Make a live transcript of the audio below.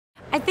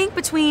think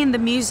between the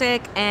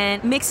music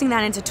and mixing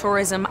that into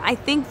tourism, I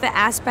think the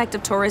aspect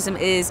of tourism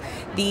is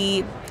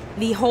the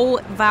whole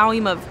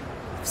volume of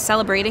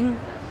celebrating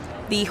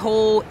the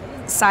whole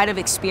side of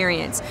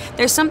experience.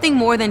 There's something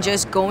more than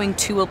just going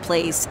to a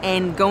place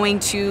and going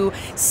to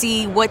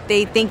see what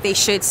they think they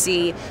should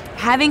see.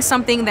 Having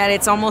something that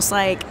it's almost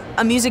like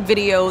a music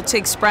video to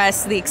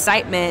express the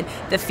excitement,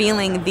 the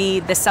feeling,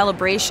 the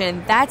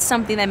celebration, that's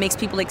something that makes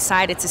people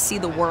excited to see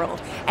the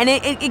world. And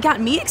it got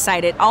me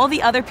excited. All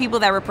the other people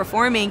that were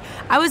performing,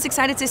 I was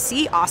excited to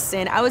see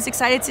Austin. I was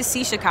excited to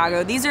see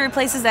Chicago. These are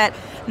places that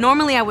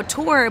normally I would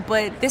tour,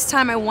 but this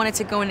time I wanted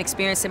to go and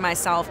experience it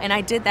myself, and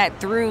I did that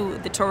through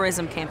the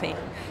tourism campaign.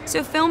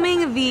 So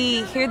filming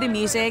the Hear the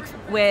Music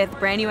with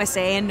Brand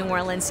USA and New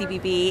Orleans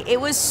CBB,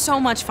 it was so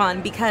much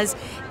fun because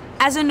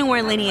as a New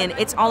Orleanian,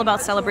 it's all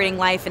about celebrating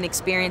life and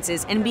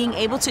experiences, and being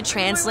able to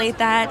translate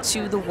that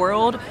to the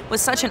world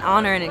was such an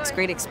honor and it's a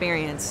great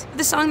experience.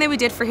 The song that we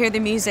did for Hear the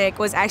Music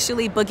was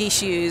actually Boogie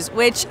Shoes,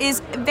 which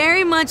is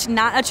very much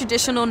not a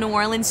traditional New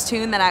Orleans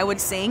tune that I would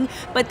sing,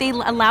 but they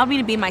allowed me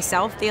to be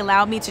myself. They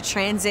allowed me to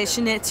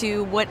transition it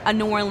to what a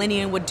New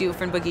Orleanian would do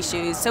for Boogie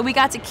Shoes. So we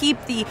got to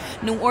keep the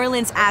New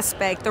Orleans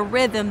aspect, the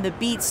rhythm, the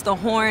beats, the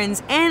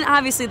horns, and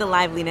obviously the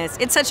liveliness.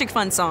 It's such a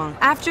fun song.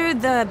 After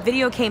the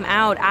video came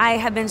out, I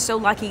have been so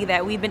lucky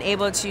that we've been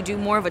able to do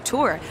more of a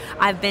tour.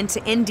 I've been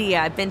to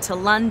India, I've been to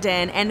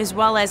London, and as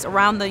well as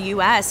around the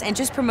US, and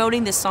just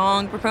promoting the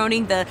song,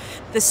 promoting the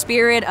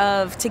spirit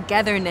of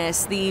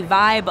togetherness, the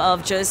vibe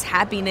of just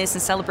happiness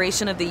and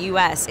celebration of the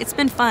US. It's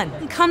been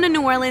fun. Come to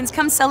New Orleans,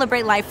 come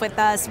celebrate life with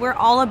us. We're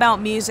all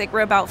about music, we're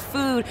about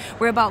food,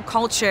 we're about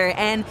culture,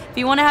 and if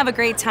you want to have a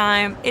great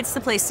time, it's the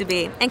place to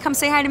be. And come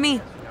say hi to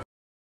me.